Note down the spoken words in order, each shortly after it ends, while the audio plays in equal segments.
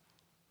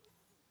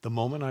the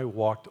moment I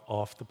walked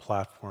off the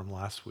platform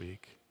last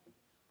week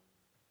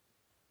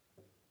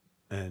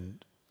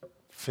and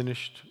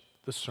finished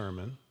the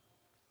sermon,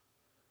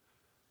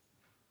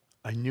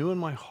 I knew in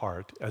my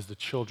heart, as the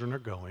children are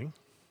going,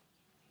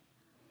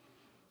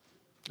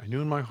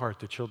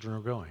 the children are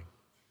going.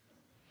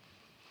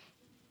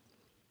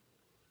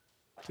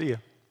 See ya.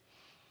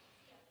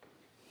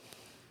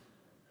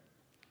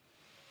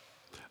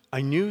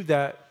 I knew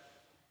that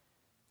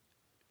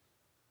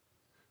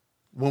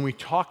when we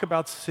talk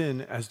about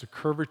sin as the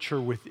curvature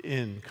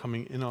within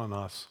coming in on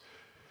us,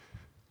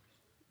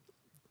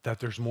 that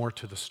there's more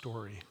to the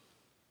story.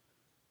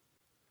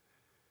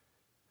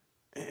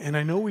 And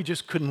I know we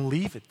just couldn't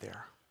leave it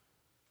there.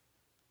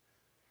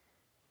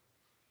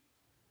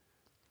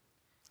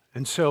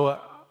 And so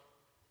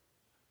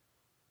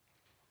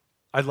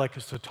I'd like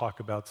us to talk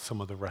about some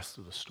of the rest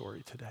of the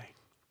story today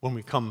when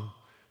we come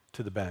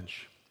to the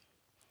bench.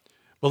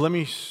 But let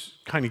me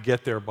kind of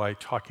get there by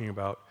talking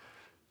about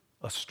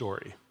a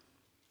story.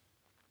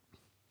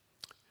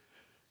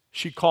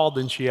 She called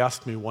and she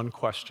asked me one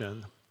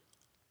question.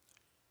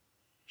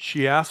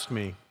 She asked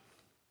me,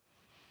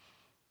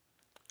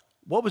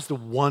 what was the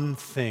one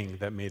thing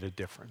that made a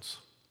difference?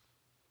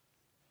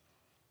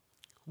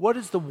 What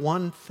is the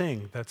one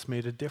thing that's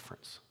made a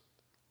difference?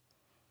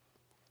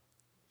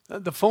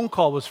 The phone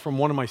call was from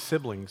one of my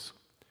siblings,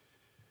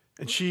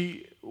 and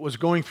she was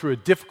going through a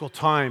difficult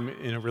time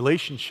in a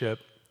relationship,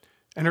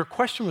 and her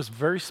question was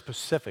very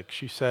specific.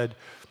 She said,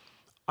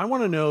 I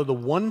want to know the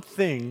one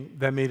thing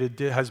that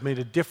has made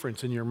a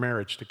difference in your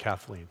marriage to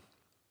Kathleen.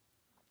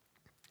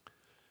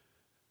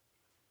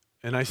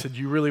 And I said,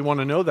 you really want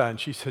to know that? And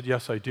she said,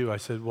 yes, I do. I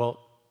said,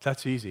 well,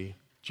 that's easy,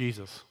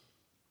 Jesus.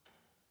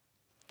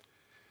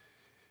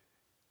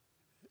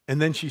 And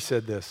then she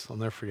said this, I'll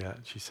never forget.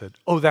 She said,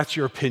 oh, that's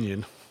your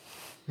opinion.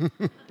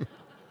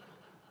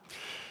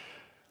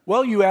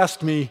 Well, you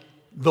asked me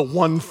the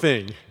one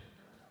thing.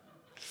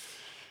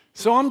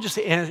 So I'm just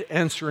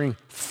answering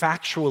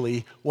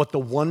factually what the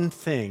one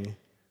thing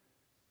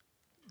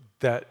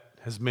that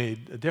has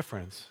made a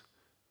difference,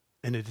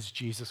 and it is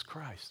Jesus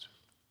Christ.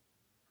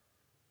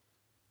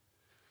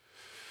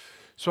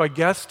 So I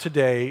guess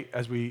today,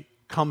 as we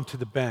come to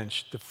the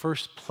bench, the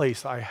first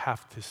place I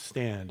have to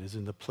stand is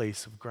in the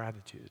place of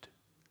gratitude.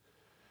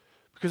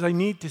 Because I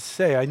need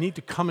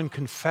to come in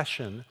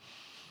confession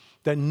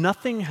that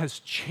nothing has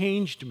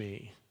changed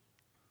me.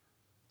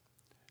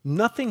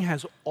 Nothing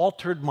has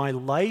altered my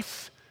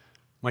life,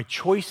 my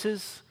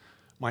choices,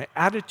 my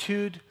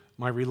attitude,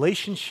 my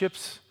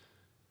relationships.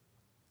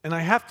 And I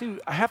have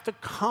to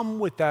come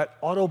with that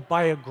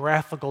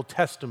autobiographical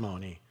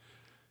testimony,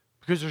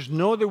 because there's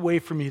no other way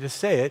for me to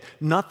say it.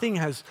 Nothing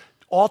has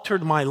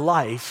altered my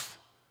life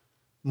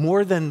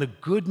more than the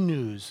good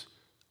news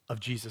of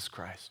Jesus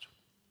Christ.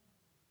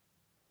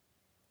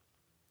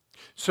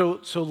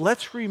 So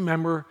let's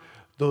remember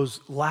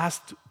those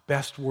last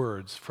best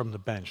words from the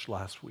bench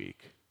last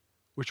week,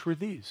 which were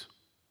these.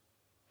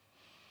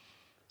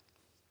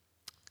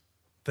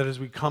 That as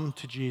we come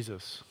to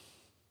Jesus,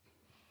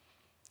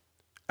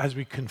 as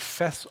we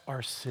confess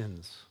our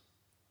sins,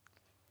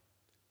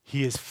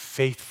 He is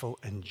faithful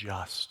and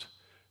just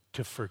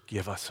to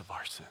forgive us of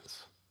our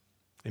sins.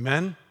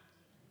 Amen?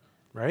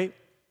 Right?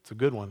 It's a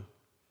good one.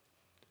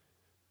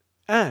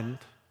 And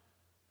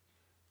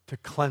to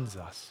cleanse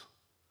us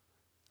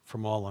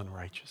from all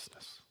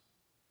unrighteousness.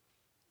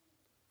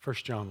 1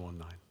 John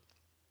 1:9.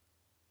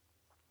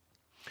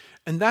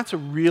 And that's a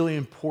really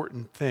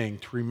important thing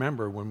to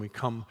remember when we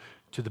come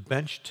to the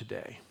bench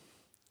today.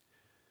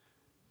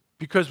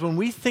 Because when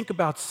we think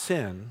about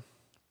sin,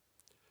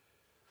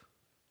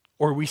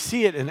 or we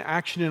see it in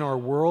action in our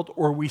world,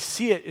 or we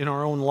see it in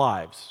our own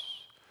lives,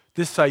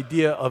 this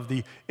idea of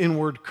the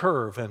inward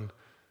curve, and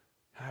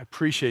I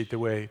appreciate the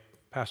way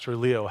Pastor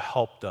Leo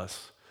helped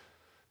us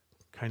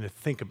kind of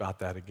think about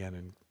that again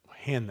and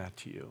hand that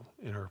to you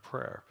in her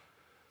prayer.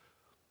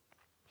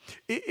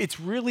 It's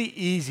really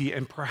easy,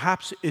 and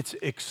perhaps it's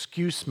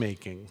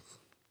excuse-making,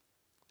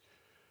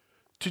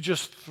 to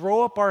just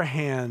throw up our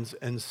hands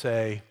and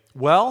say,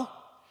 well,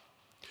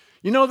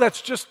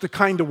 that's just the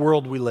kind of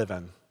world we live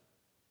in.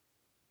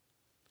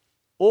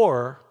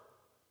 Or,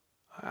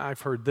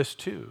 I've heard this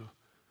too,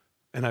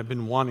 and I've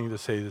been wanting to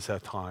say this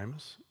at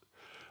times,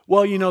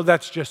 well,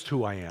 that's just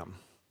who I am.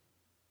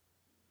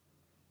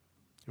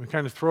 And we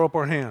kind of throw up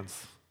our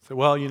hands, say,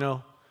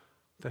 well,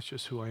 that's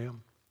just who I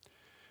am.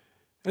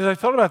 As I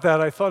thought about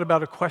that, I thought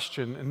about a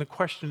question, and the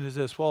question is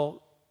this: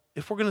 well,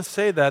 if we're going to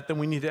say that, then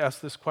we need to ask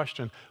this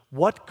question: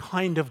 what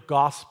kind of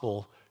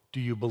gospel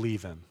do you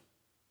believe in?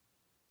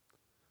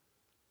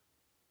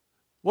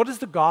 What is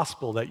the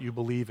gospel that you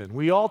believe in?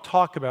 We all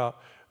talk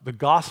about the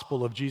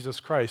gospel of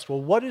Jesus Christ.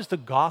 Well, what is the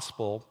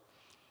gospel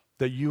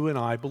that you and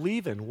I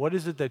believe in? What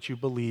is it that you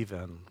believe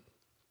in?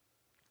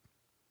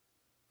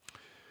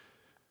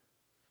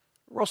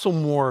 Russell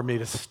Moore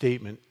made a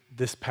statement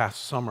this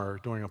past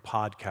summer during a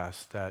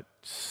podcast that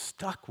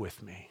stuck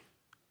with me.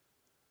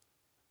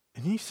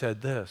 And he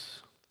said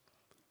this: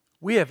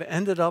 we have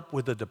ended up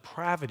with a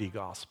depravity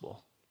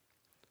gospel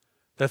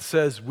that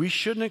says we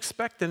shouldn't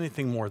expect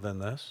anything more than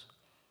this.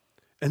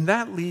 And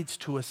that leads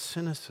to a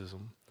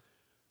cynicism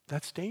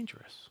that's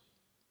dangerous.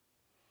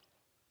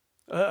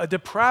 A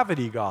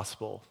depravity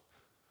gospel.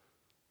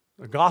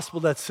 A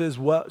gospel that says,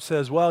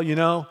 well, you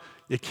know,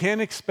 you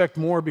can't expect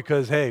more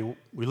because, hey,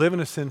 we live in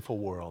a sinful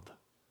world.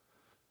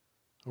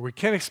 Or we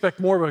can't expect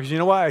more because, you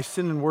know what, I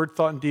sin in word,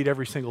 thought, and deed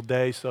every single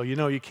day, so, you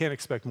know, you can't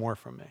expect more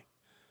from me.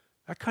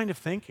 That kind of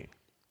thinking.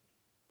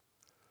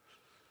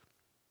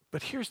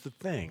 But here's the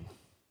thing.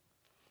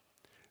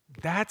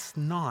 That's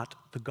not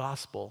the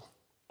gospel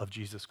of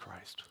Jesus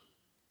Christ.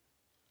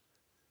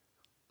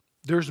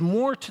 There's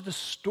more to the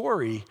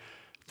story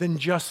than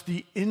just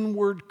the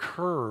inward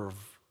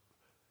curve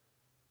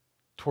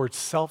towards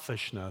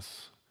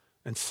selfishness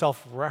and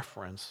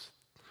self-reference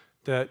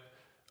that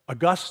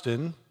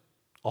Augustine,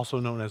 also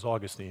known as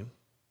Augustine,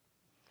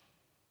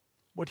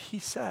 what he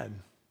said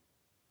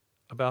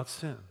about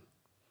sin.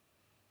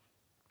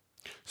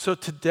 So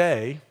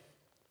today,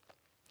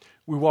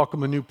 we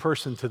welcome a new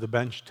person to the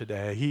bench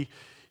today.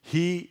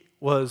 He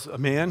was a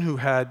man who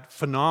had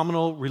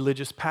phenomenal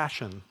religious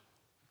passion.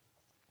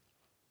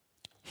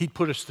 He'd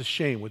put us to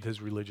shame with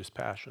his religious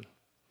passion.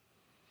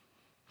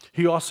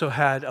 He also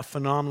had a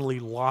phenomenally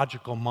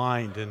logical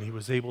mind, and he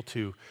was able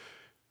to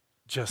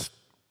just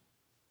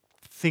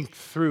think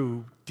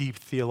through deep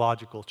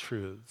theological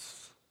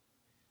truths.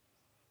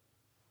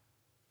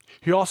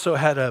 He also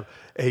had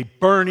a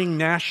burning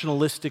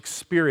nationalistic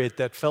spirit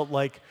that felt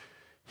like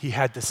he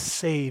had to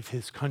save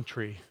his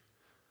country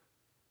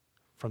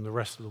from the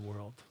rest of the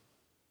world.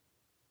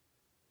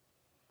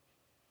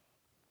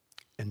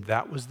 And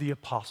that was the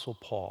Apostle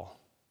Paul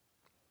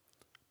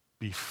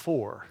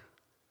before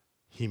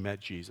he met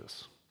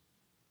Jesus.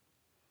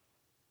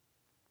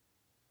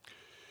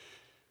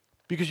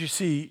 Because you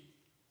see,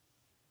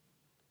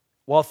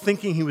 while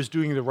thinking he was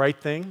doing the right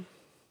thing,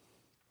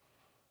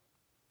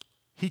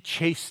 he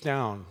chased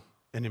down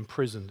and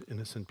imprisoned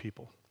innocent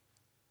people.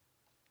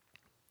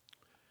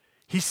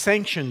 He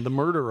sanctioned the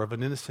murder of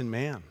an innocent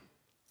man.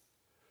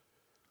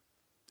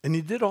 And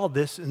he did all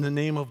this in the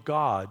name of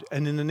God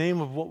and in the name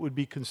of what would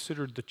be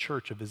considered the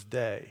church of his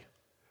day.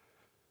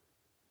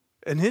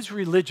 And his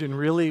religion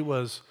really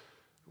was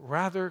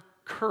rather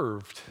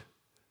curved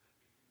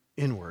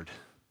inward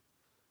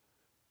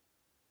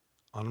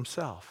on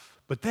himself.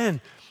 But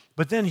then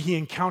he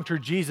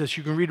encountered Jesus.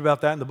 You can read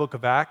about that in the book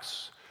of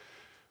Acts,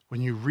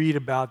 when you read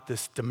about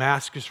this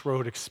Damascus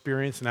Road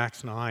experience in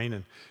Acts 9,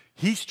 and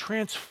he's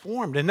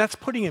transformed, and that's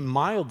putting it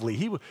mildly.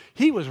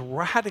 He was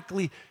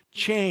radically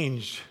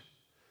changed.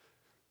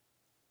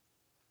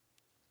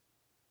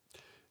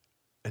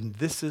 And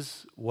this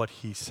is what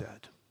he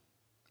said.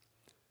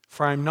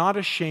 For I am not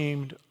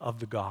ashamed of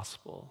the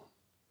gospel,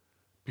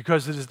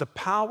 because it is the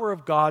power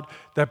of God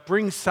that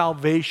brings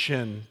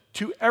salvation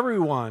to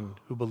everyone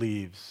who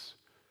believes,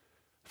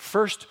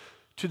 first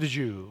to the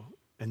Jew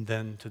and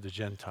then to the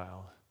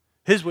Gentile.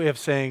 His way of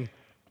saying,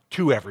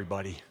 to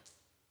everybody.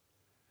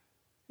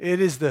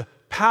 It is the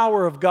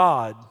power of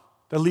God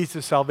that leads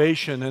to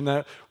salvation, and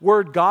the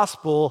word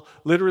gospel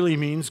literally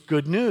means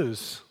good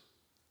news.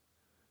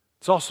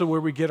 It's also where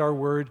we get our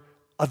word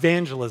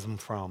evangelism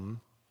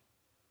from.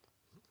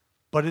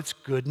 But it's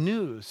good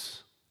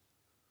news.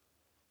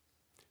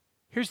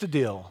 Here's the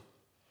deal.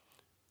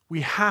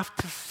 We have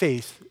to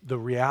face the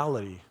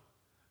reality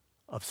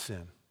of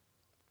sin.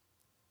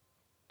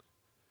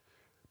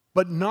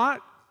 But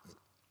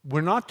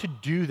we're not to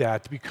do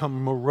that to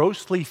become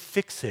morosely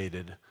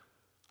fixated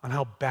on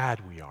how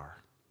bad we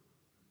are,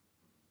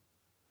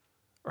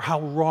 or how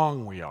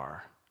wrong we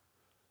are,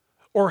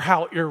 or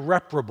how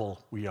irreparable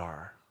we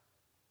are.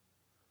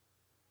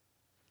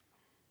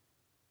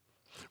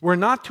 We're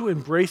not to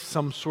embrace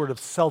some sort of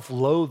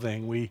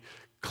self-loathing we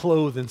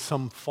clothe in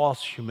some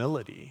false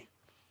humility.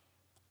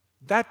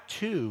 That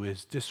too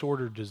is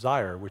disordered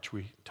desire, which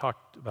we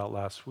talked about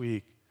last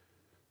week.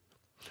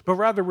 But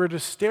rather, we're to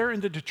stare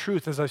into the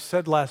truth, as I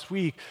said last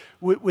week,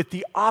 with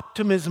the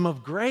optimism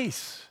of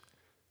grace.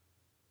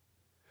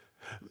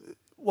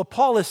 What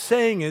Paul is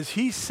saying is,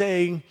 he's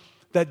saying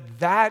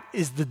that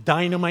is the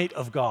dynamite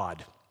of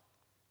God.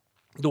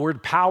 The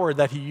word power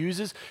that he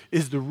uses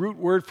is the root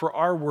word for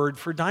our word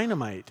for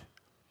dynamite.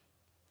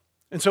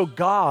 And so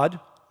God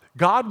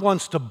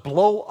wants to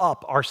blow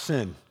up our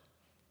sin.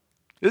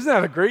 Isn't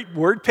that a great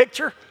word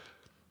picture?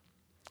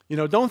 You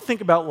know, don't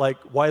think about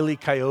like Wile E.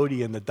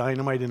 Coyote and the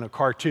dynamite in a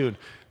cartoon.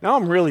 Now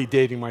I'm really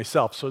dating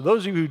myself. So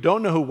those of you who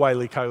don't know who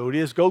Wile E. Coyote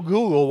is, go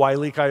Google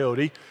Wile E.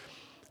 Coyote,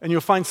 and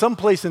you'll find some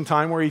place in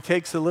time where he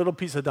takes a little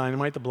piece of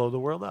dynamite to blow the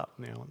world up.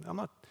 You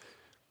know,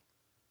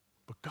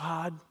 but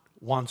God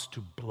wants to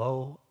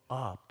blow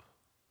up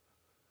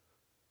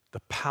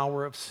the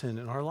power of sin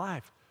in our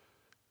life.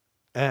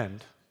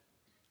 And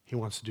he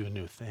wants to do a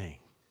new thing.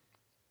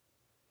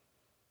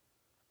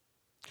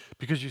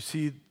 Because you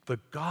see, the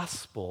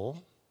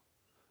gospel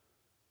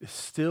is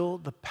still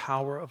the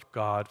power of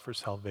God for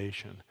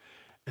salvation.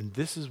 And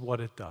this is what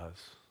it does.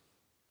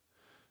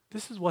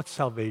 This is what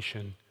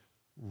salvation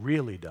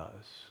really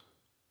does.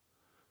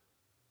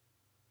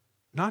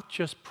 not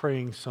just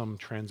praying some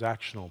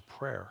transactional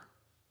prayer,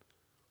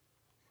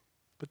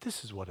 but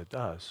this is what it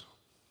does.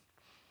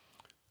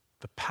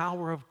 The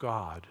power of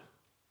God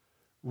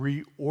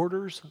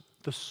reorders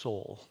the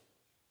soul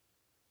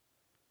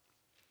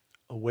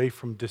away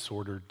from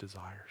disordered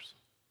desires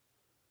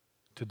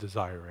to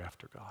desire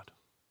after God.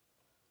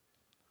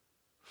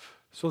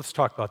 So let's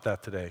talk about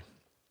that today.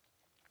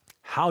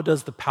 How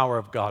does the power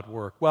of God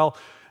work? Well,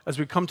 as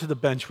we come to the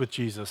bench with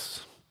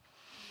Jesus,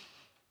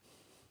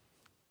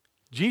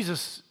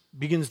 Jesus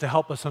begins to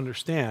help us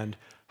understand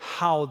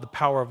how the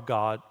power of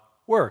God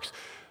works.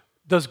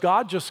 Does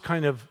God just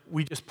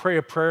we just pray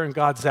a prayer and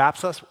God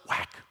zaps us?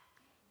 Whack.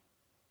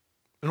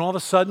 And all of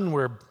a sudden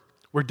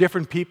we're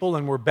different people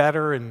and we're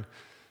better, and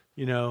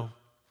in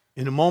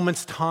a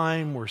moment's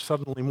time we're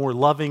suddenly more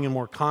loving and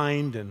more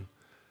kind. And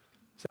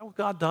is that what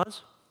God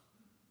does?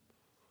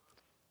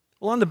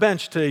 Well, on the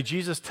bench today,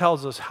 Jesus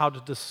tells us how to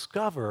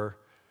discover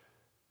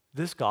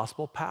this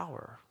gospel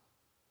power.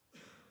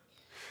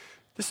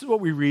 This is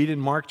what we read in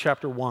Mark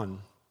chapter 1.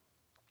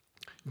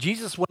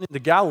 Jesus went into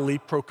Galilee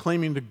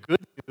proclaiming the good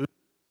news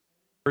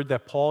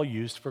that Paul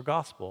used for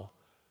gospel.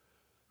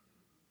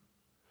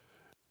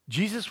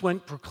 Jesus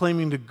went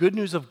proclaiming the good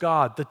news of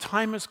God. The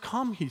time has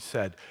come, he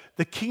said.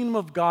 The kingdom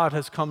of God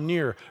has come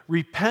near.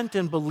 Repent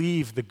and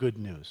believe the good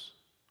news.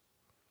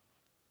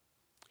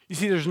 You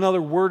see, there's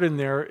another word in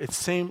there.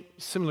 It's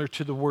similar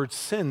to the word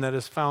sin that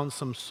has found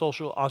some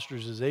social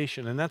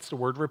ostracization, and that's the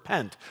word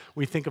repent.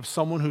 We think of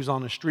someone who's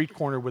on a street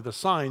corner with a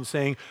sign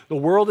saying, the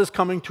world is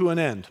coming to an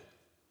end.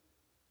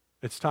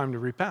 It's time to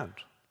repent.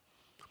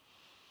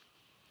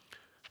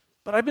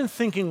 But I've been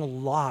thinking a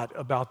lot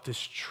about this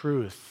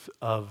truth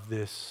of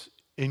this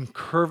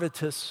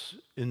incurvatus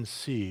in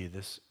si,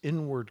 this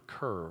inward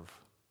curve,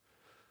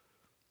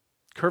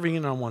 curving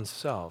in on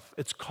oneself.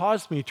 It's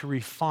caused me to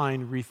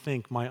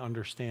rethink my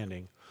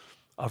understanding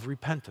of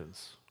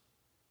repentance.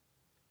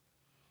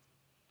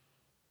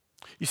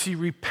 You see,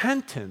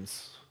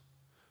 repentance,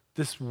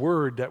 this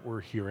word that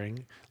we're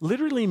hearing,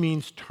 literally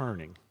means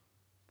turning.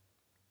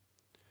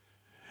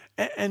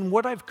 And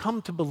what I've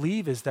come to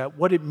believe is that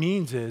what it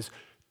means is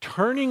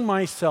turning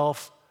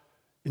myself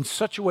in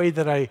such a way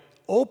that I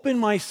open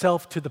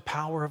myself to the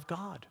power of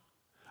God.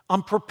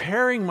 I'm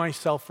preparing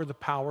myself for the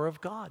power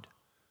of God.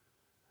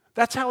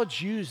 That's how it's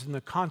used in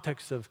the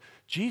context of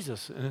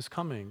Jesus and his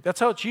coming. That's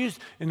how it's used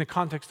in the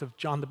context of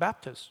John the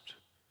Baptist.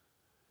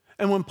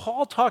 And when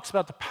Paul talks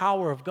about the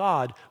power of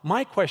God,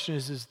 my question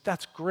is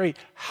that's great.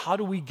 How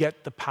do we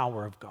get the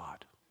power of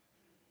God?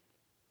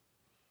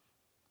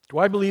 Do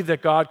I believe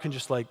that God can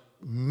just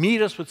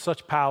meet us with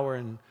such power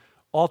and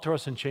alter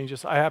us and change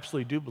us? I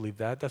absolutely do believe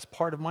that. That's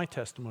part of my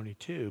testimony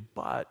too.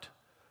 But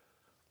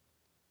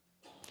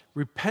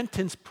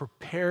repentance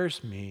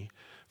prepares me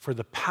for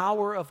the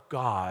power of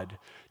God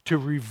to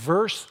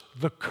reverse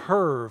the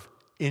curve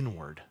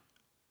inward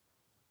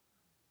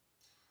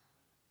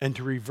and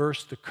to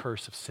reverse the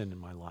curse of sin in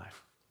my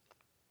life.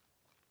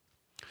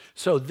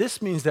 So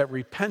this means that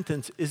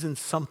repentance isn't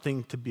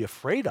something to be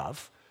afraid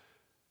of,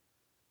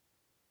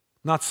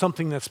 not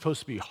something that's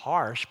supposed to be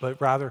harsh,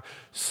 but rather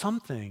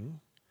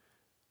something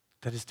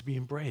that is to be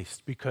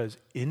embraced, because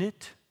in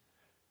it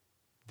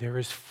there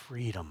is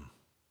freedom.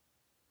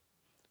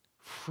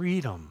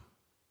 Freedom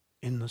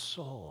in the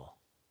soul.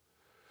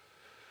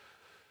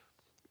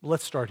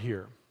 Let's start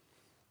here.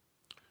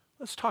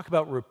 Let's talk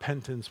about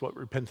repentance, what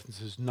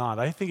repentance is not.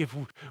 I think if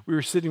we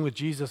were sitting with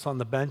Jesus on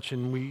the bench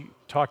and we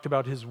talked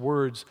about his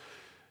words,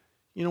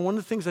 one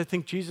of the things I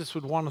think Jesus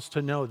would want us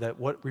to know that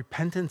what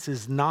repentance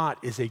is not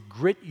is a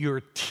grit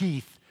your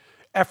teeth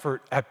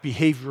effort at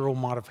behavioral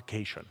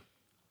modification.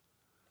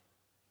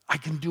 I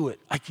can do it.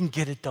 I can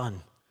get it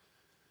done.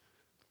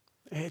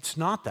 It's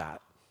not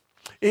that.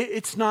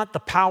 It's not the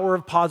power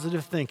of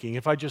positive thinking.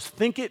 If I just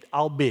think it,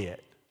 I'll be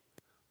it.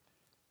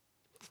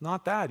 It's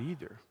not that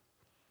either.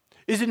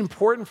 Is it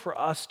important for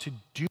us to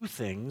do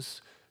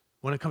things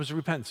when it comes to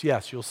repentance?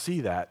 Yes, you'll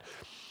see that.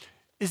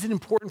 Is it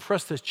important for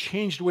us to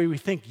change the way we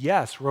think?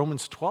 Yes,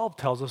 Romans 12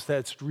 tells us that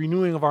it's the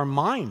renewing of our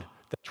mind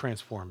that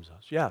transforms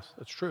us. Yes,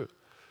 that's true.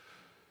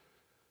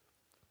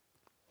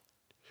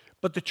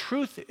 But the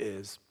truth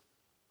is,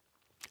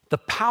 the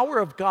power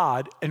of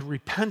God and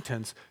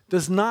repentance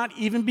does not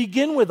even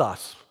begin with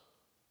us.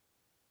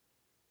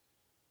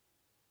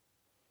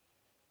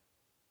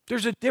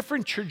 There's a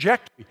different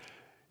trajectory.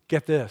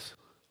 Get this,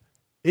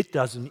 it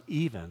doesn't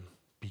even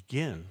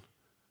begin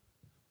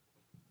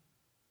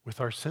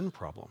with our sin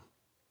problem.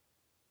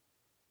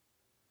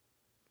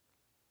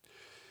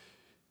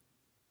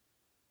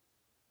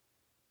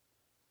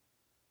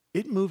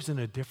 It moves in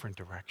a different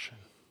direction.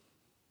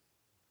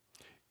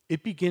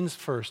 It begins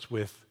first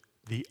with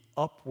the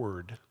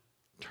upward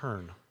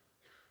turn.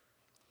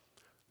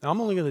 Now,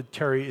 I'm only going to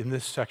tarry in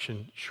this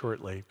section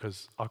shortly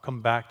because I'll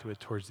come back to it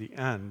towards the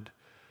end.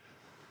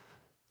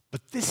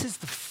 But this is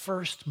the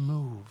first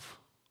move.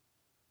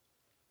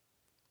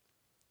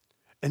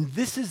 And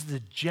this is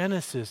the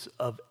genesis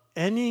of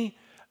any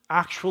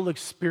actual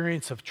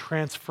experience of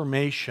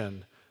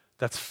transformation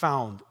that's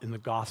found in the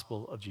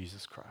gospel of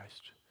Jesus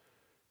Christ.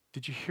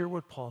 Did you hear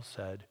what Paul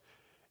said?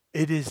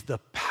 It is the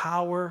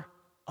power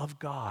of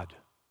God.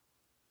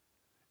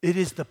 It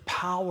is the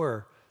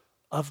power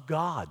of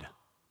God.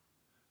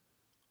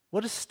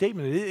 What a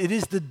statement. It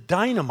is the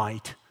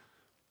dynamite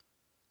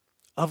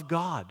of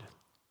God.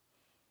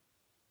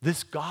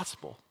 This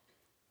gospel.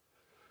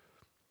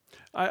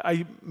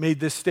 I made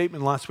this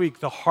statement last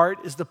week. The heart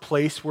is the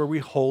place where we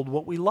hold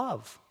what we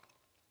love.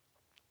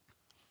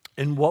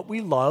 And what we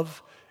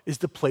love is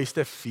the place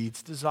that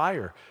feeds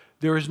desire.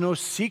 There is no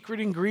secret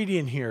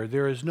ingredient here.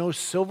 There is no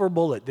silver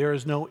bullet. There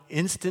is no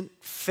instant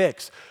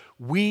fix.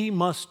 We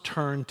must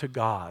turn to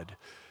God.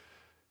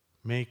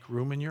 Make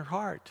room in your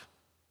heart.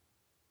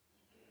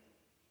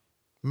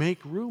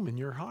 Make room in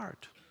your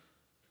heart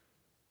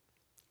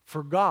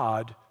for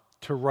God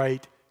to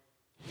write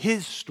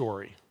His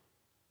story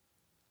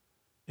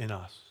in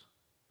us.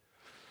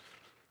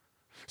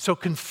 So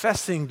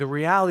confessing the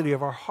reality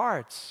of our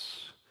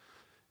hearts,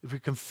 if we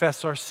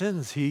confess our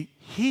sins,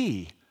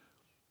 He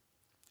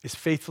is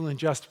faithful and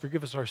just to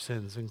forgive us our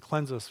sins and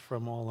cleanse us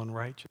from all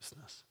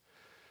unrighteousness.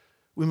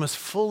 We must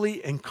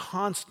fully and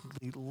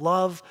constantly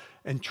love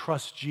and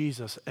trust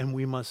Jesus, and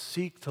we must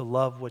seek to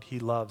love what He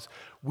loves.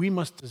 We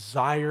must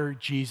desire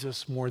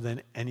Jesus more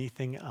than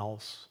anything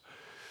else.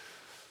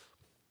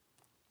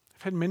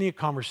 I've had many a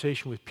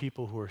conversation with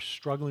people who are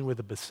struggling with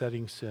a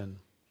besetting sin,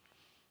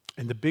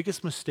 and the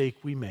biggest mistake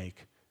we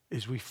make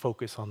is we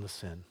focus on the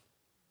sin.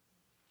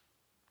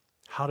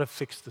 How to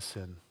fix the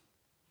sin.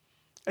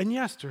 And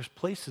yes, there's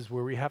places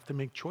where we have to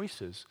make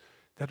choices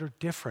that are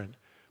different.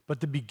 But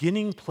the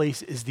beginning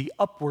place is the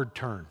upward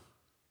turn.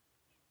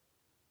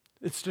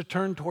 It's to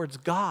turn towards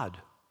God.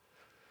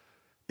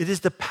 It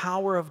is the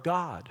power of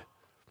God.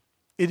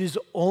 It is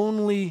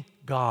only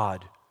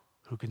God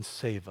who can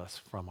save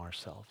us from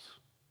ourselves.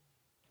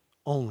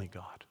 Only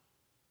God.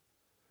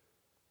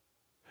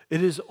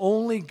 It is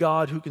only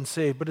God who can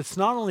save, but it's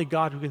not only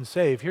God who can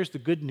save. Here's the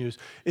good news.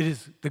 It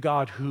is the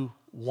God who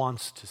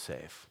wants to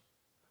save.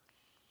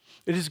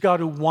 It is God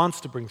who wants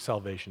to bring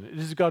salvation. It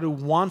is God who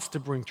wants to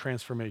bring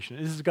transformation.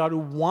 It is God who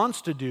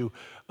wants to do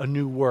a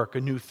new work, a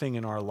new thing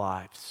in our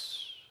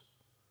lives.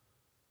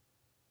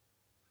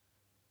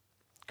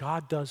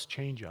 God does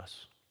change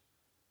us.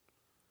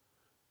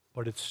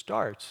 But it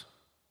starts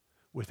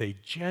with a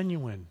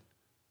genuine,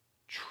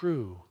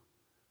 true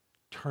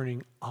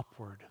turning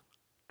upward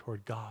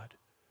toward God.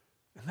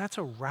 And that's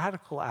a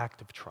radical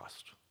act of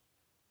trust.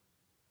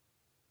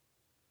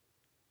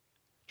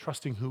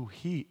 Trusting who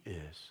He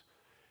is,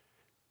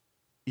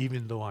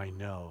 even though I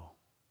know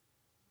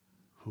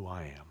who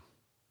I am.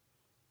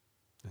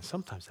 And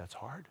sometimes that's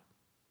hard.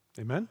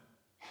 Amen?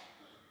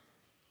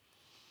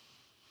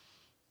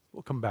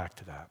 We'll come back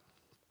to that.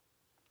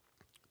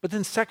 But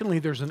then secondly,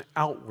 there's an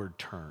outward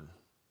turn.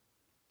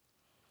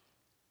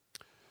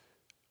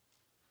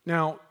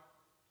 Now,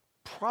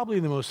 probably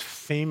the most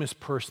famous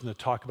person to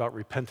talk about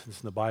repentance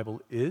in the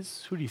Bible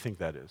is, who do you think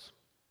that is?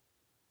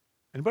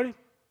 Anybody?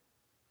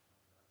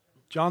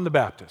 John the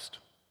Baptist,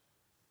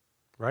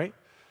 right?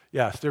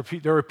 Yes, there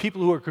are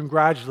people who are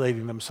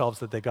congratulating themselves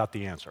that they got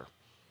the answer.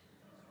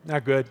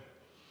 Not good?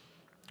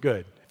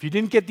 Good. If you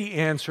didn't get the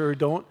answer,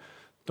 don't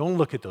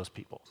look at those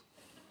people.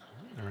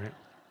 All right?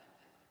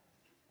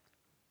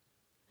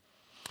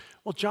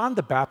 Well, John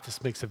the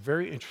Baptist makes a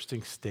very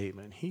interesting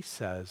statement. He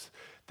says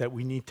that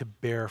we need to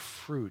bear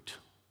fruit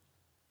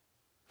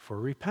for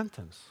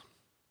repentance.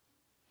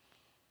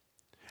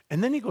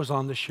 And then he goes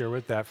on to share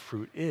what that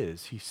fruit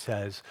is. He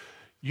says,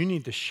 you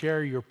need to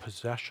share your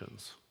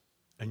possessions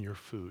and your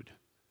food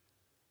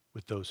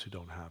with those who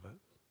don't have it.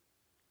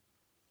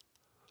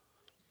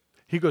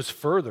 He goes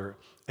further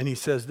and he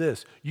says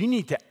this, you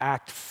need to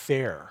act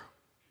fair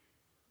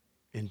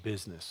in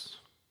business.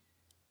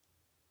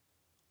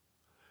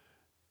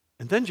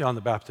 And then John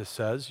the Baptist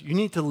says, you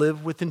need to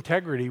live with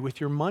integrity with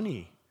your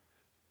money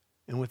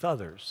and with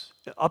others.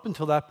 Up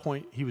until that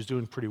point, he was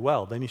doing pretty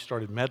well. Then he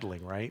started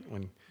meddling, right?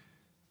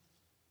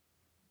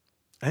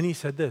 And he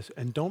said this,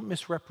 and don't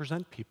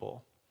misrepresent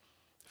people.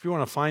 If you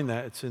want to find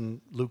that, it's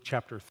in Luke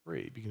chapter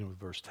 3, beginning with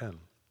verse 10.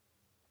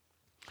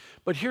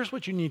 But here's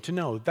what you need to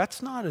know.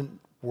 That's not a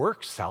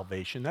work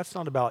salvation. That's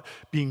not about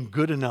being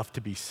good enough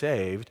to be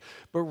saved,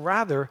 but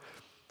rather,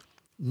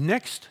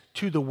 next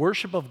to the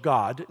worship of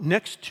God,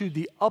 next to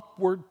the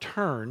upward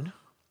turn,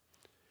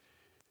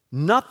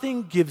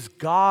 nothing gives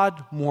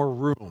God more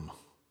room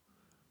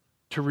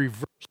to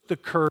reverse the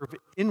curve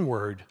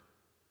inward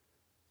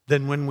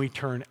than when we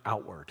turn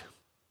outward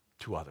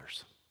to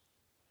others.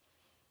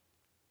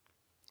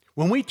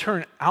 When we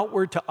turn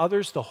outward to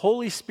others, the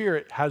Holy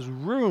Spirit has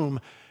room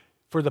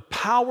for the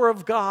power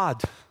of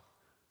God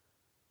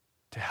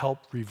to help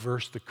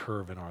reverse the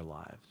curve in our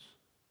lives.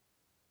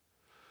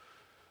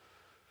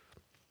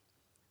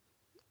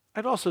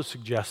 I'd also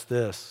suggest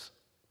this.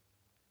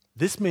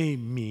 This may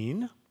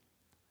mean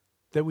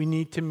that we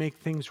need to make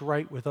things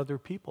right with other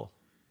people.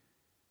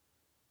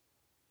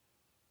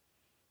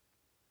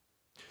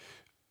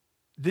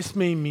 This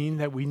may mean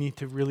that we need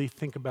to really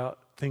think about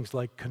things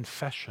like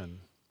confession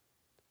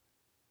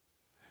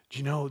Do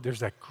you know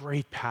there's that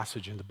great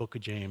passage in the book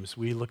of James?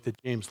 We looked at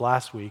James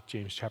last week,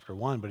 James chapter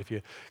 1, but if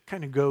you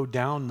kind of go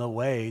down the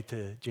way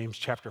to James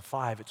chapter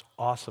 5, it's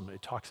awesome.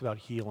 It talks about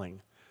healing.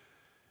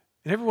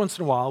 And every once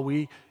in a while,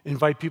 we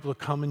invite people to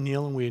come and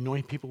kneel and we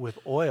anoint people with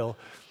oil.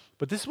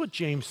 But this is what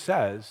James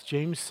says.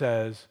 James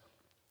says,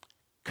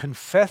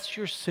 confess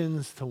your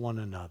sins to one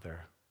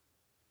another,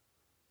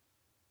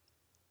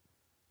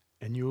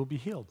 and you will be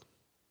healed.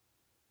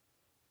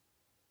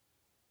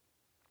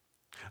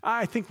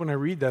 I think when I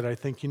read that, I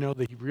think,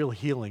 the real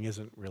healing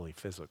isn't really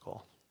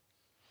physical.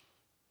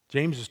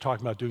 James is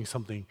talking about doing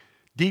something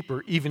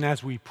deeper, even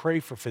as we pray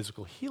for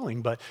physical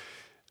healing. But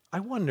I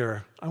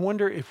wonder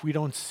if we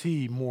don't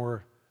see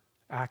more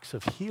acts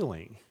of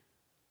healing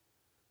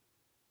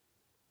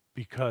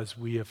because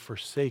we have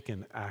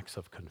forsaken acts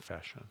of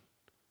confession.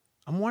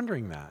 I'm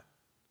wondering that.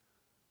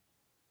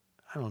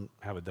 I don't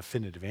have a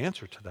definitive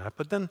answer to that,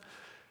 but then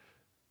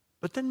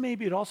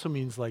maybe it also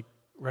means like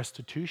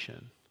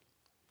restitution.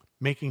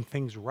 Making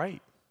things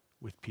right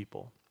with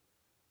people.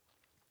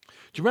 Do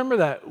you remember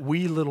that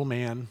wee little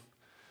man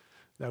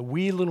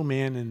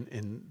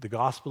in the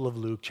Gospel of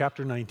Luke,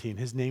 chapter 19?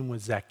 His name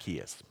was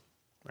Zacchaeus,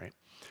 right?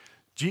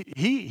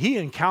 He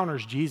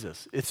encounters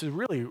Jesus. It's a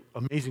really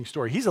amazing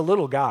story. He's a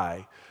little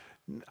guy.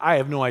 I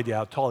have no idea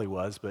how tall he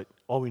was, but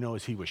all we know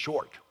is he was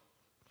short.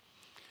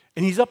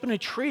 And he's up in a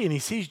tree and he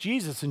sees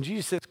Jesus, and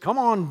Jesus says, come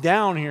on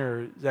down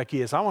here,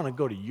 Zacchaeus. I want to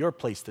go to your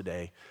place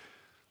today.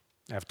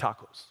 I have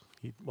tacos.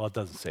 Well, it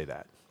doesn't say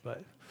that,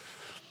 but.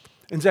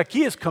 And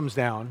Zacchaeus comes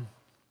down,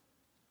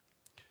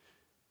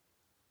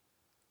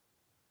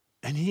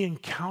 and he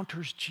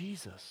encounters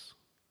Jesus.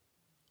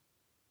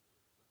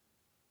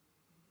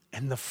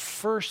 And the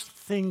first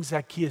thing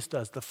Zacchaeus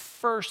does,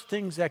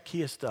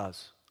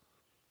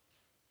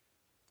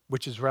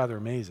 which is rather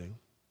amazing,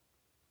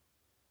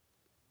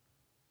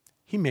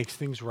 he makes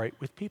things right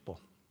with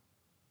people.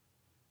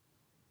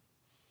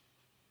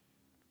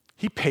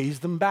 He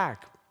pays them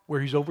back where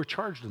he's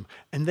overcharged them.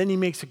 And then he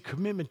makes a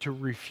commitment to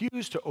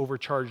refuse to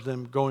overcharge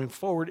them going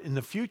forward in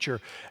the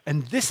future.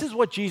 And this is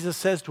what Jesus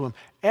says to him.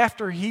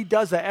 After he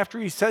does that, after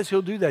he says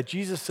he'll do that,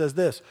 Jesus says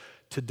this,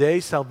 today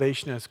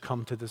salvation has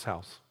come to this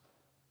house.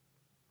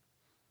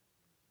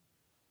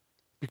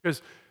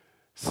 Because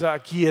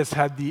Zacchaeus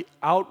had the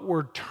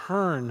outward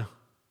turn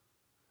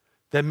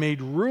that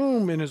made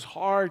room in his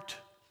heart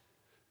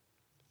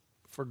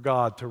for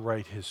God to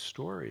write his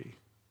story.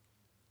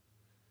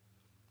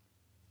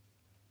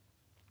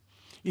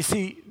 You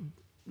see,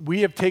 we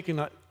have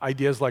taken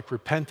ideas like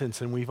repentance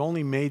and we've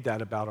only made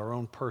that about our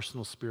own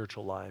personal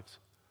spiritual lives.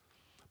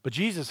 But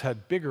Jesus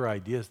had bigger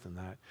ideas than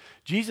that.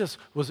 Jesus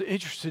was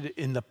interested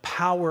in the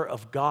power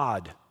of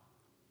God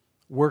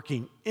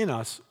working in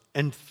us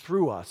and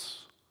through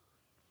us.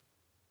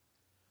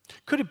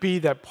 Could it be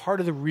that part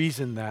of the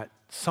reason that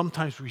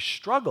sometimes we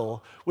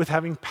struggle with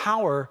having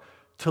power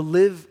to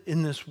live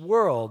in this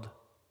world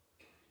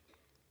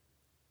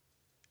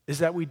is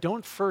that we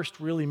don't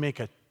first really make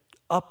an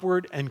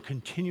upward and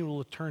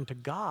continual turn to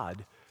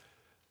God,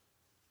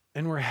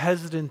 and we're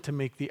hesitant to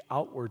make the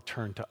outward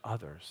turn to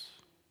others?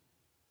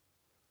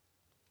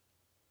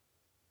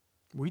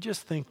 We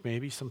just think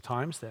maybe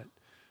sometimes that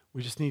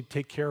we just need to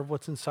take care of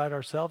what's inside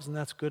ourselves, and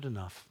that's good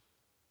enough.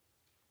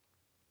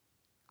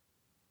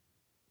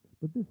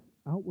 But this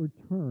outward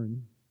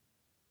turn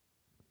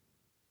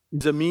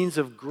is a means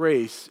of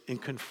grace in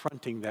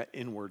confronting that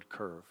inward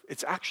curve.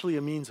 It's actually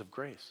a means of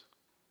grace.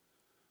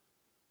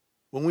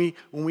 When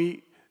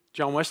we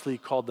John Wesley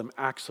called them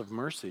acts of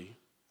mercy.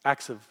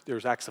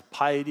 There's acts of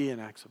piety and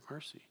acts of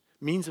mercy.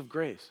 Means of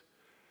grace.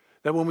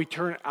 That when we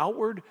turn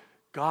outward,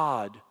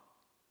 God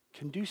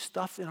can do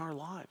stuff in our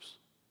lives.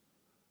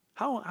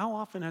 How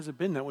often has it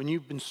been that when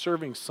you've been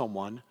serving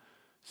someone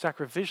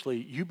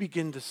sacrificially, you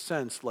begin to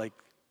sense like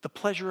the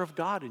pleasure of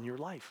God in your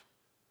life,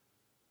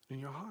 in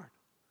your heart?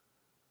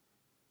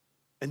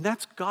 And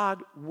that's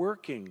God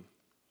working.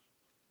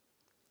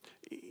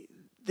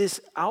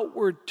 This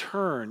outward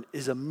turn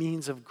is a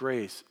means of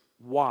grace.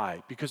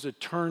 Why? Because it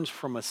turns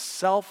from a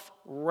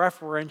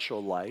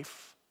self-referential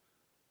life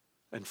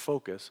and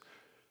focus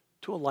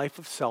to a life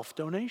of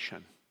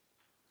self-donation.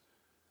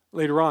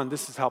 Later on,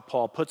 this is how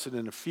Paul puts it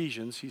in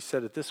Ephesians. He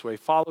said it this way: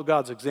 follow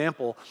God's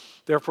example,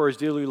 therefore, as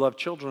dearly loved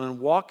children,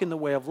 and walk in the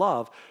way of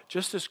love,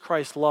 just as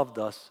Christ loved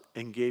us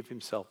and gave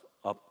himself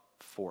up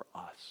for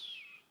us.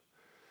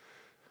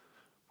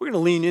 We're going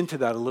to lean into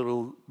that a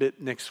little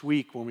bit next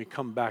week when we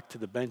come back to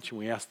the bench and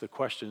we ask the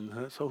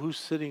question, so who's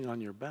sitting on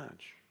your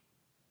bench?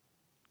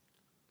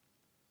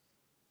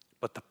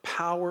 But the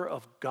power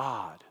of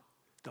God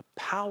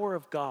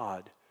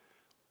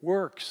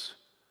works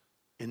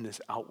in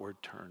this outward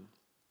turn.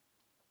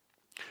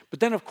 But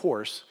then, of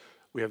course,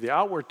 we have the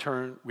outward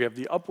turn, we have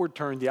the upward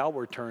turn, the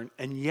outward turn,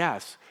 and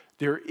yes,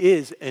 there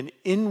is an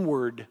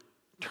inward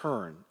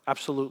turn,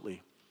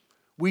 absolutely.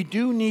 We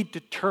do need to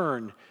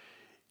turn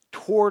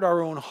toward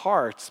our own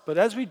hearts, but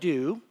as we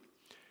do,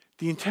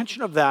 the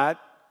intention of that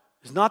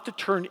is not to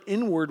turn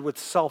inward with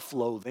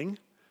self-loathing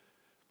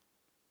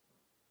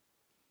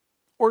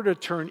or to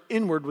turn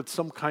inward with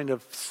some kind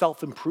of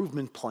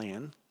self-improvement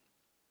plan.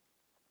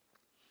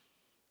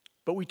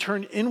 But we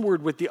turn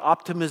inward with the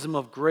optimism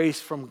of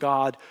grace from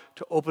God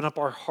to open up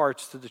our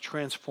hearts to the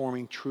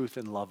transforming truth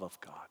and love of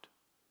God.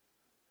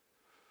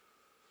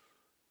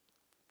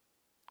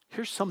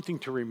 Here's something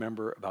to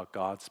remember about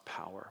God's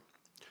power.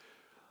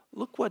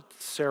 Look what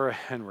Sarah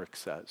Henrik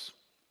says.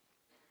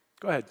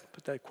 Go ahead,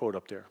 put that quote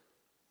up there.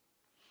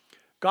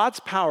 God's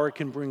power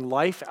can bring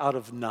life out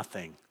of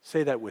nothing.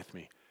 Say that with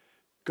me.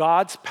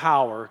 God's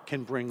power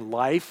can bring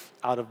life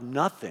out of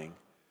nothing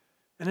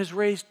and has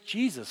raised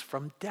Jesus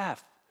from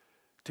death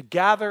to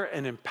gather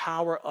and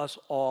empower us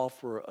all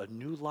for a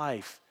new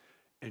life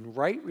in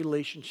right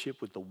relationship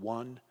with the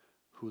one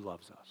who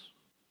loves us.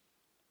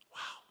 Wow.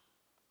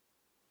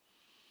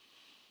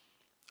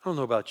 I don't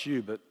know about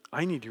you, but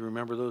I need to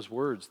remember those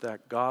words,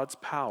 that God's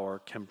power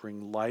can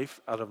bring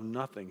life out of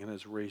nothing and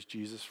has raised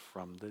Jesus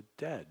from the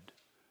dead.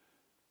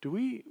 Do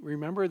we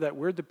remember that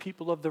we're the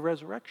people of the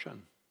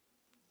resurrection?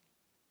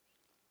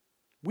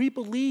 We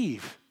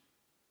believe.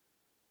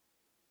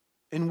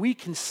 And we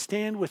can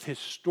stand with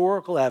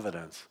historical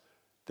evidence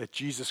that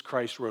Jesus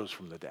Christ rose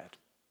from the dead.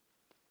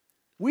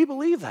 We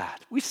believe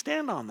that. We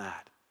stand on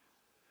that.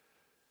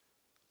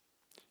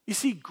 You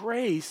see,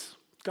 grace,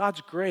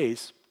 God's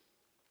grace,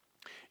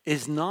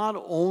 is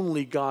not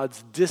only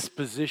God's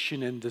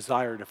disposition and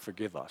desire to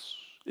forgive us.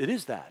 It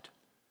is that.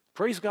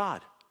 Praise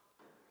God.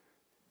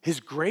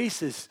 His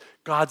grace is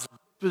God's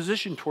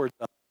position towards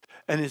us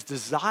and his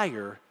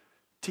desire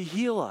to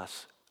heal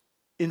us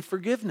in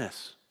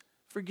forgiveness,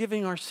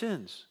 forgiving our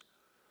sins.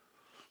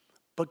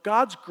 But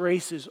God's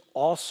grace is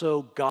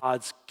also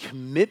God's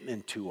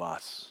commitment to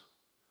us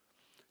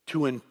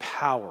to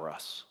empower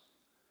us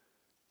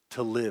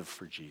to live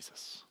for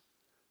Jesus.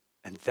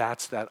 And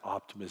that's that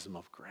optimism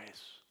of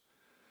grace.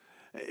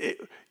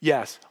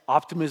 Yes,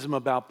 optimism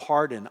about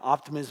pardon,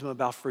 optimism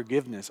about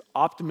forgiveness,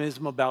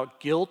 optimism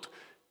about guilt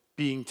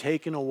being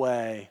taken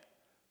away,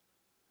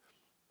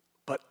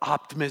 but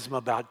optimism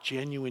about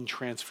genuine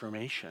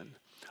transformation,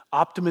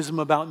 optimism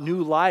about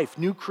new life,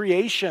 new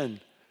creation,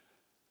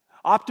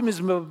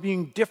 optimism about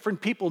being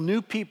different people,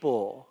 new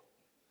people.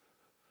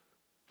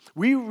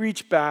 We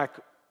reach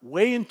back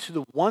way into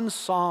the one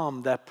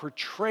psalm that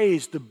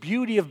portrays the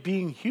beauty of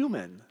being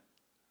human,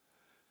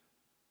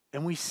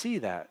 and we see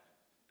that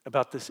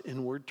about this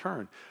inward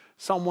turn.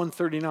 Psalm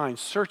 139,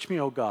 search me,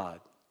 O God,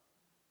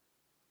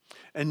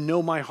 and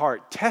know my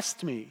heart.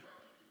 Test me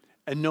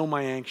and know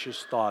my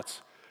anxious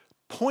thoughts.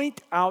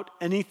 Point out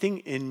anything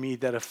in me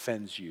that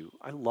offends you.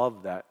 I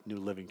love that New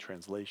Living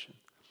Translation.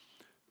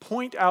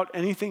 Point out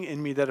anything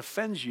in me that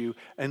offends you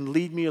and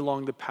lead me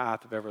along the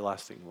path of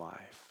everlasting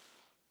life.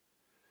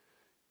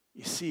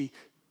 You see,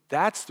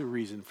 that's the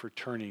reason for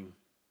turning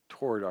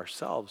toward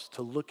ourselves,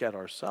 to look at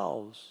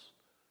ourselves.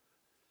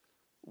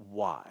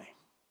 Why?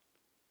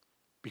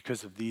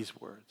 Because of these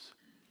words.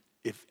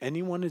 If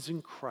anyone is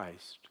in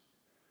Christ,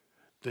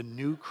 the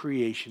new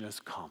creation has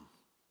come.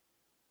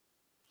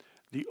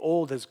 The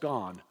old has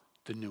gone,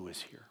 the new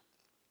is here.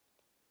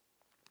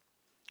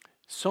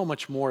 So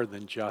much more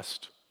than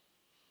just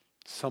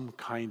some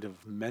kind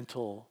of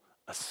mental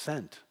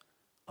assent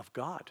of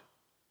God.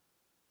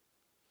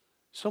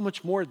 So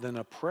much more than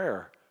a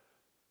prayer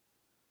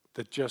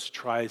that just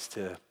tries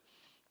to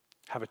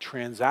have a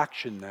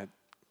transaction that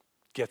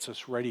gets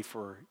us ready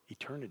for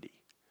eternity.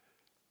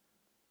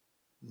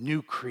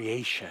 New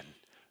creation,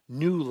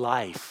 new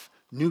life,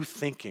 new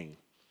thinking.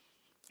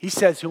 He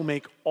says he'll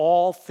make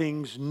all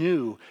things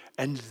new,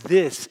 and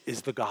this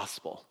is the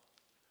gospel.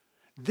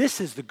 This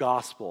is the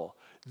gospel.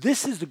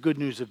 This is the good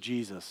news of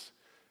Jesus.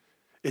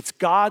 It's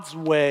God's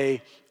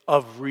way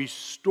of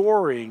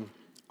restoring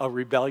a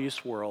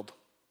rebellious world.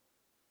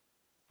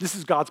 This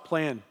is God's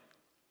plan.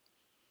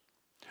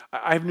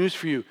 I have news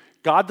for you.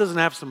 God doesn't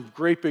have some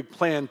great big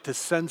plan to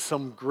send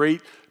some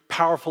great,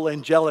 powerful,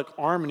 angelic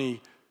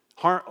army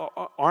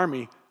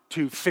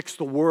to fix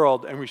the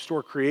world and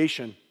restore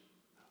creation.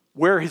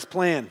 Where's his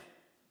plan?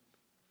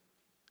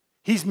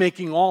 He's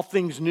making all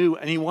things new,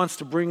 and he wants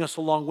to bring us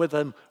along with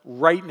him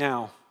right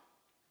now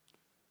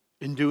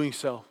in doing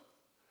so.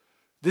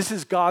 This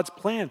is God's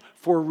plan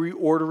for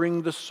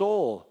reordering the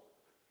soul.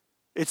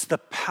 It's the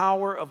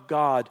power of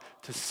God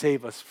to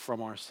save us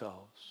from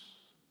ourselves.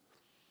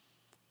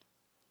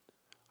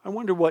 I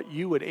wonder what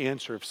you would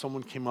answer if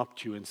someone came up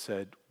to you and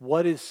said,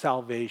 "What is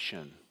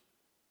salvation?"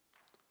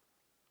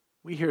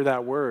 We hear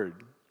that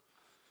word.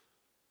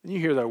 And you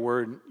hear that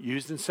word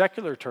used in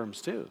secular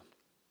terms too.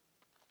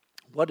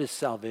 What is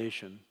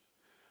salvation?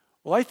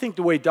 Well, I think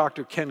the way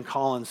Dr. Ken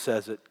Collins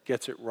says it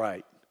gets it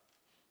right.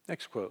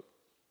 Next quote.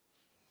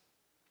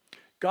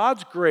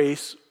 God's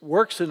grace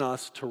works in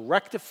us to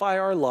rectify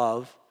our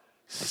love,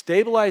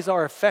 stabilize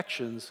our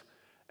affections,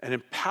 and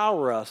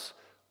empower us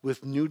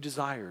with new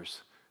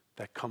desires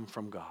that come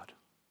from God.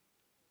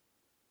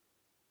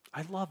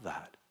 I love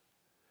that.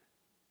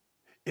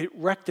 It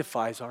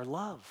rectifies our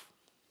love.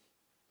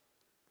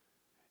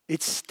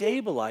 It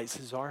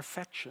stabilizes our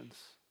affections.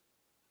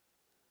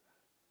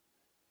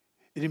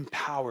 It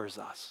empowers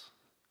us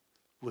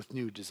with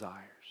new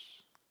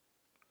desires.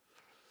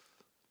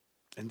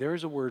 And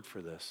there's a word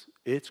for this.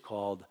 It's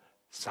called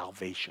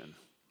salvation.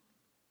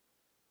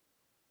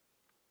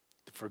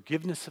 The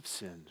forgiveness of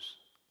sins,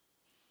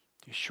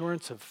 the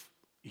assurance of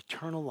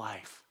eternal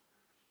life,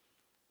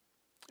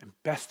 and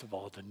best of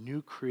all, the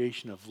new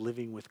creation of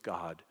living with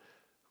God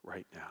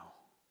right now.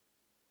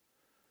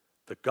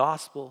 The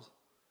gospel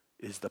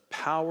is the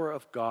power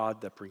of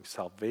God that brings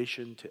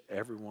salvation to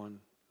everyone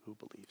who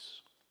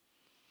believes.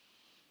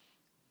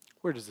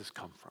 Where does this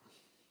come from?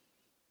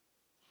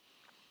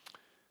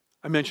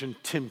 I mentioned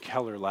Tim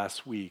Keller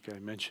last week. I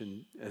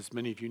mentioned, as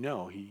many of you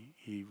know,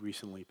 he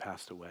recently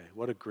passed away.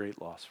 What a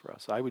great loss for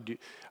us. I would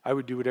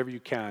do whatever you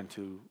can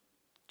to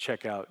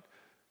check out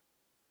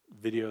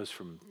videos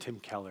from Tim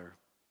Keller.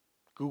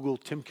 Google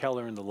Tim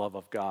Keller and the love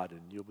of God,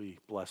 and you'll be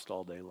blessed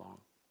all day long.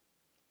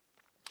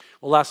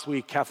 Well, last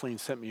week, Kathleen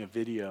sent me a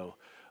video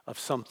of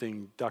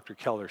something Dr.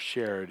 Keller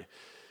shared.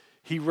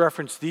 He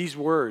referenced these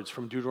words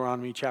from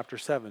Deuteronomy chapter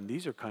 7.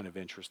 These are kind of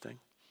interesting.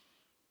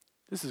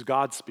 This is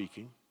God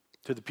speaking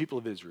to the people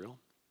of Israel.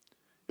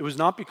 It was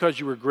not because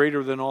you were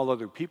greater than all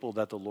other people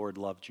that the Lord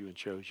loved you and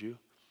chose you.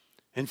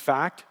 In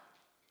fact,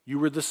 you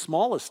were the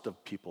smallest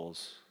of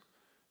peoples.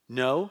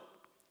 No,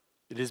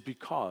 it is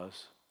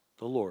because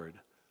the Lord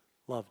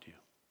loved you.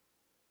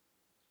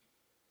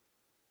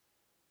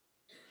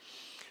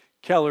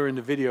 Keller in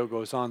the video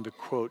goes on to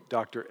quote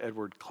Dr.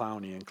 Edward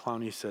Clowney, and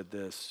Clowney said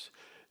this: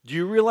 "Do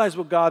you realize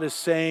what God is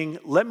saying?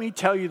 Let me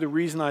tell you the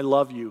reason I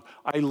love you.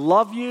 I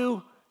love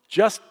you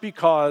just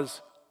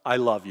because I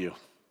love you.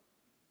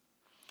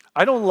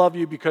 I don't love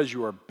you because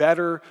you are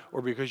better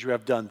or because you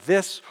have done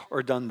this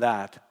or done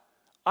that.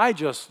 I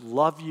just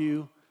love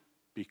you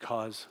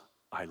because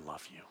I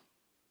love you."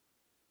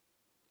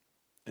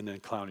 And then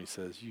Clowney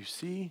says, "You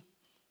see,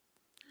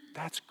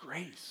 that's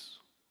grace."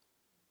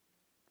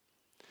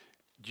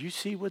 Do you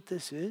see what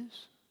this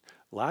is?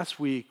 Last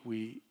week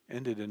we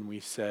ended and we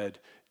said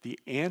the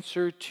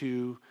answer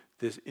to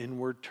this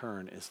inward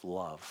turn is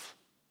love.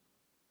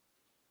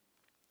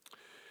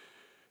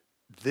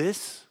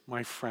 This,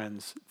 my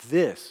friends,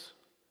 this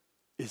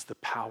is the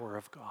power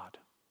of God.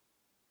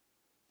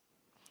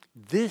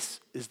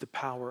 This is the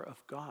power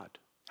of God.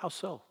 How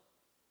so?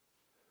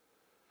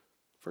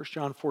 1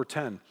 John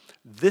 4:10,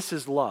 this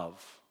is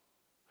love.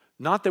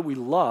 Not that we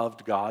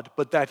loved God,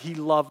 but that he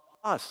loved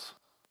us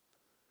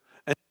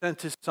and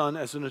sent his Son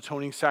as an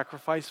atoning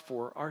sacrifice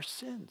for our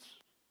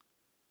sins.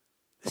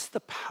 This is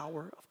the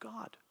power of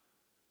God.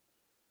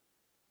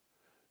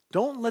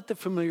 Don't let the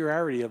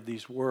familiarity of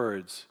these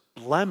words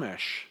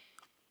blemish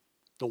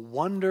the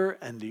wonder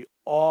and the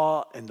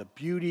awe and the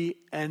beauty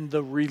and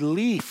the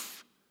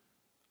relief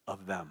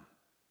of them.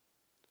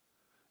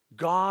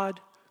 God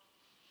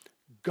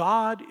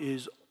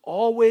is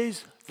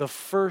always the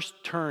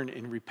first turn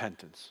in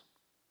repentance.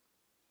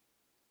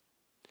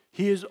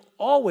 He is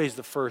always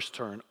the first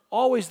turn,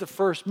 always the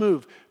first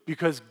move,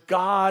 because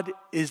God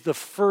is the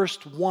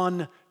first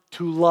one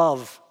to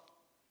love.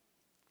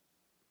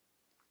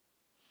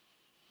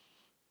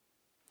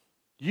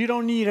 You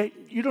don't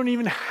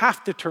even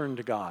have to turn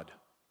to God.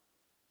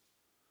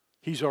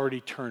 He's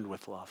already turned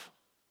with love.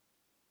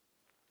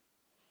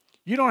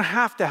 You don't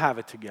have to have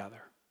it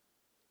together.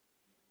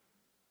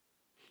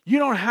 You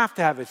don't have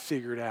to have it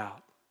figured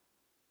out.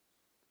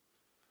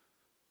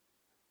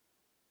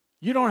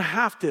 You don't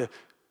have to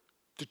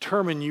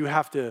determine you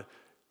have to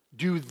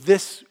do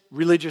this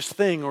religious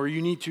thing or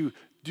you need to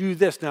do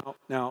this.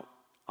 Now,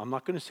 I'm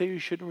not going to say you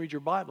shouldn't read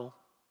your Bible,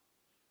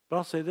 but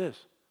I'll say this.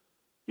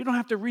 You don't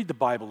have to read the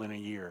Bible in a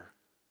year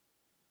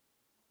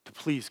to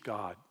please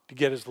God, to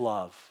get his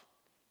love.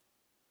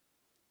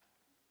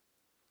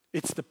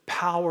 It's the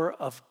power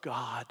of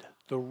God,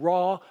 the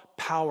raw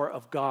power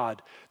of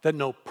God that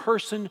no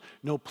person,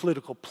 no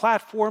political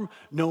platform,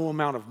 no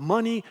amount of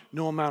money,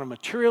 no amount of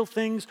material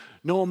things,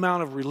 no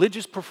amount of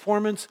religious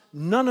performance,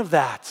 none of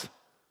that.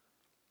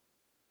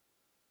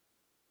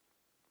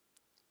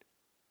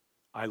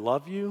 I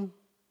love you,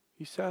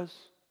 he says,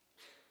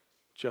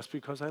 just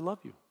because I love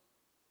you.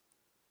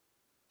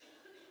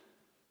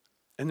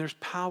 And there's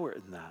power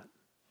in that.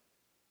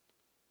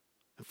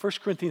 In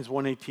 1 Corinthians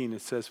 1:18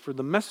 it says, "For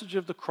the message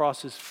of the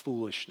cross is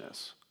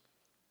foolishness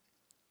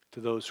to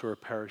those who are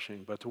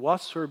perishing, but to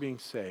us who are being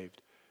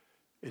saved,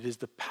 it is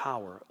the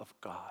power of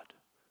God."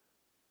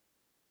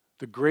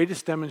 The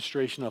greatest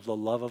demonstration of the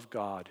love of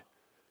God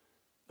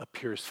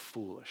appears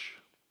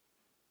foolish.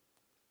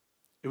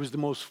 It was the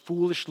most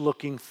foolish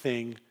looking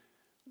thing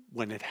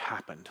when it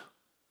happened.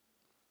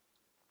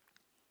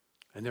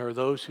 And there are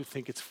those who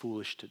think it's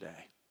foolish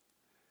today.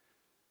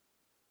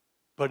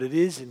 But it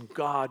is in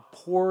God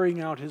pouring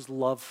out his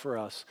love for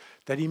us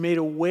that he made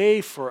a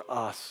way for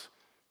us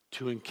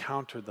to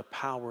encounter the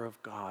power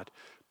of God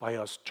by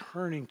us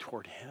turning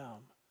toward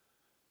him.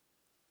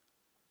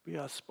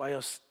 By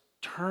us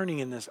turning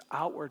in this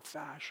outward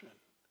fashion,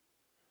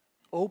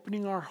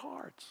 opening our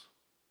hearts,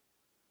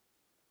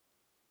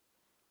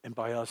 and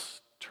by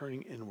us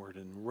turning inward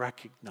and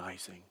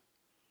recognizing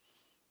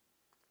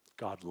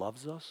God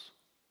loves us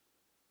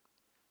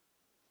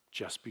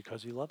just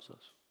because he loves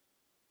us.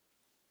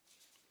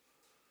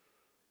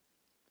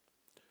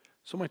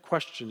 So my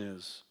question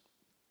is,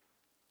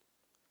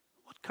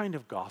 what kind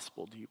of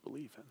gospel do you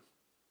believe in?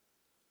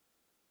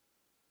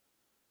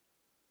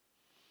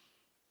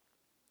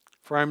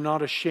 For I am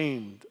not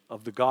ashamed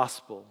of the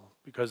gospel,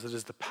 because it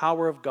is the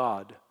power of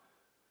God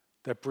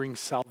that brings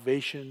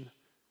salvation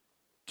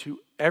to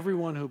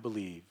everyone who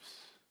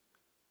believes,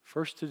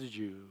 first to the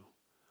Jew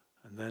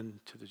and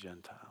then to the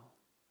Gentile.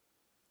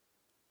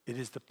 It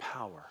is the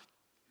power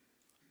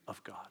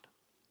of God.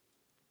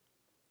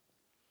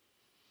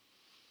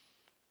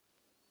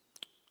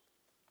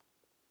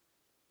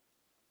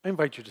 I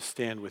invite you to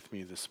stand with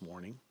me this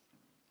morning.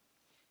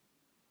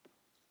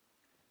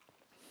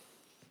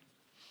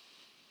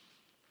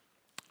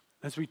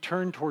 As we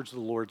turn towards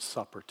the Lord's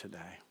Supper today,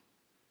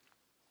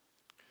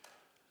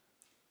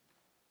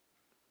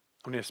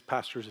 I'm going to ask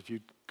pastors if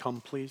you'd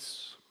come,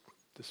 please,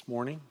 this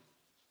morning.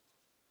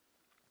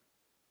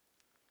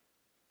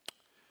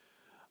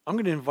 I'm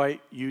going to invite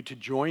you to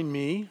join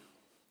me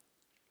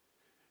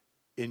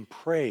in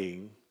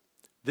praying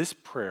this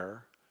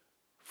prayer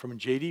from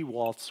J.D.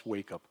 Walt's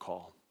wake-up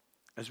call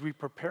as we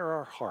prepare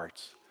our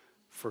hearts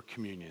for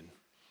communion.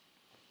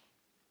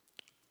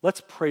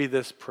 Let's pray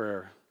this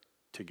prayer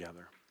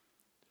together.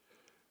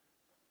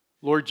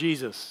 Lord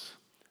Jesus,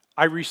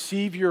 I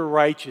receive your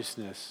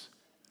righteousness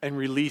and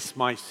release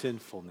my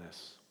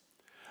sinfulness.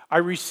 I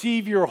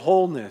receive your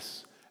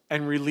wholeness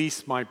and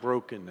release my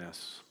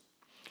brokenness.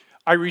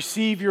 I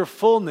receive your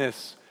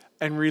fullness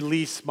and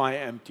release my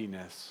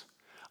emptiness.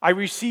 I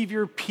receive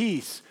your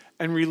peace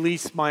and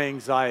release my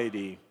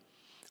anxiety.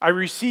 I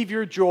receive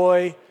your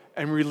joy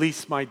and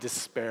release my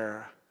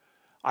despair.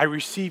 I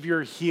receive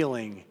your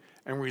healing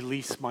and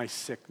release my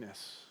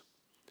sickness.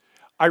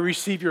 I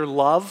receive your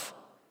love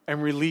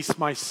and release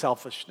my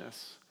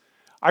selfishness.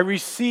 I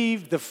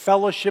receive the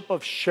fellowship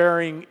of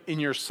sharing in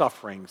your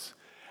sufferings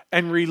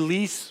and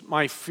release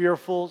my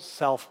fearful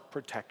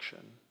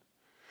self-protection.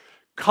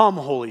 Come,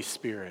 Holy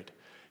Spirit,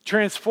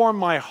 transform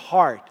my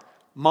heart,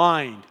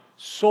 mind,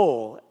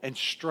 soul, and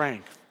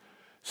strength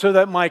so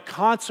that my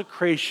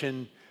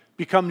consecration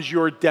becomes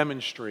your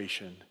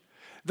demonstration,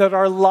 that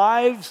our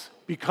lives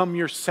become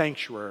your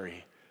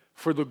sanctuary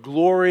for the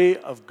glory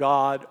of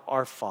God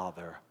our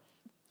Father.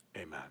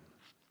 Amen.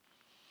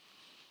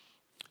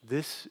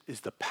 This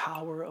is the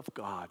power of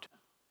God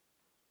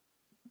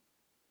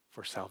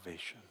for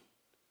salvation.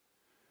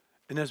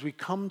 And as we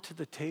come to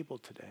the table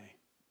today,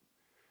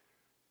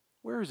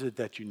 where is it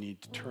that you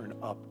need to turn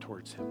up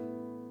towards Him?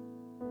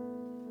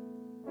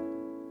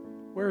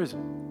 Where is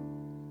it?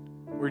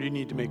 Where do you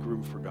need to make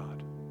room for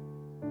God?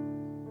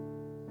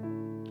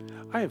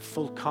 I have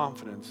full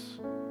confidence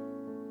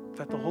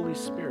that the Holy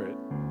Spirit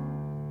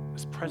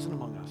is present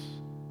among us,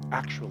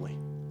 actually.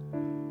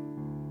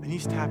 And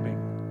He's tapping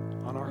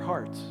on our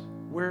hearts.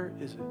 Where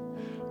is it?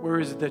 Where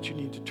is it that you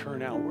need to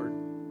turn outward?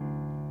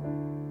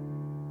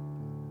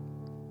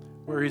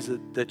 Where is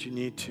it that you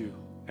need to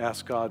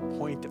ask God,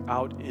 point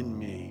out in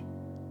me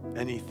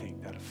anything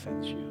that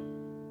offends you?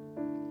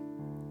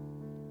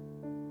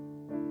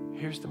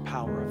 Here's the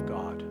power of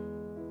God.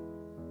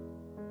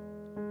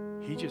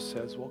 He just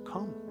says, well,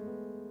 come.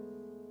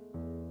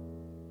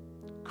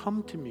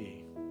 Come to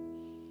me,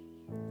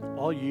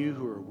 all you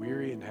who are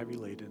weary and heavy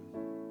laden,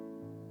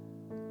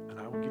 and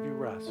I will give you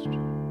rest.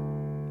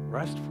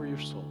 Rest for your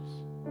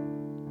souls.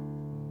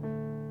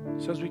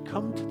 So as we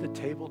come to the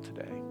table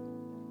today,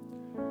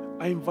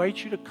 I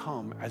invite you to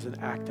come as an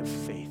act of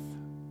faith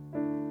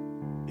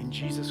in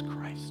Jesus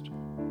Christ,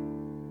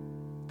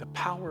 the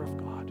power of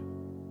God.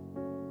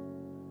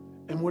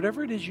 And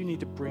whatever it is you need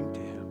to bring to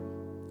Him,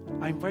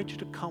 I invite you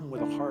to come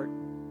with a heart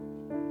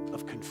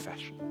of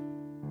confession.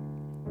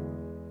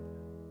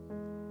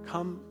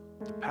 Come,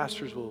 the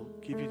pastors will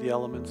give you the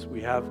elements.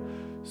 We have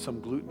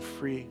some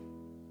gluten-free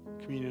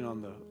communion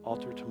on the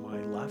altar to my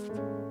left.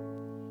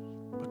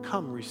 But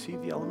come,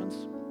 receive the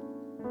elements,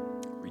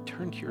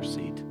 return to your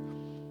seat,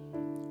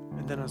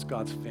 and then as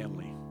God's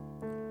family,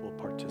 we'll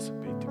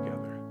participate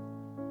together.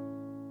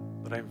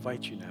 But I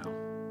invite you now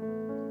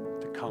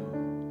to come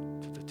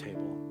to the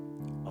table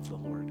of the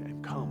Lord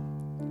and come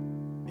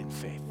in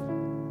faith.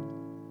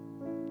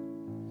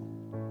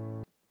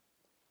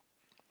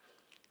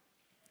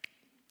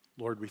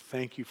 Lord, we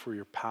thank you for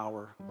your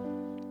power.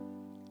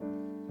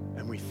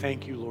 And we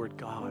thank you, Lord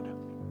God,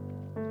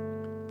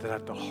 that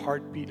at the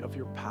heartbeat of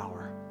your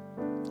power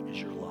is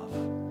your love.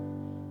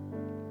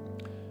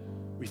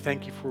 We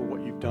thank you for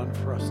what you've done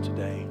for us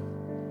today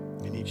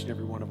in each and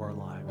every one of our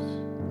lives.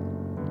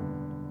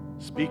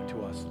 Speak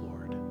to us,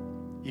 Lord,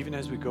 even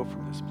as we go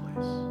from this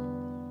place,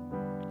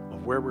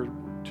 of where we're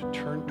to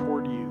turn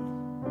toward you,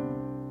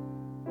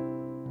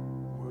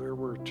 where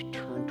we're to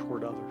turn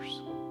toward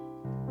others,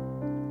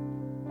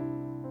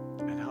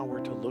 and how we're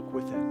to look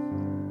within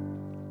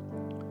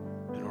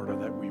in order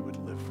that we would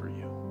live for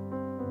you.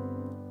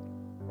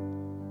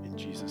 In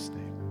Jesus'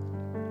 name,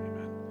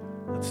 amen.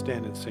 Let's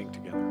stand and sing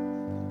together.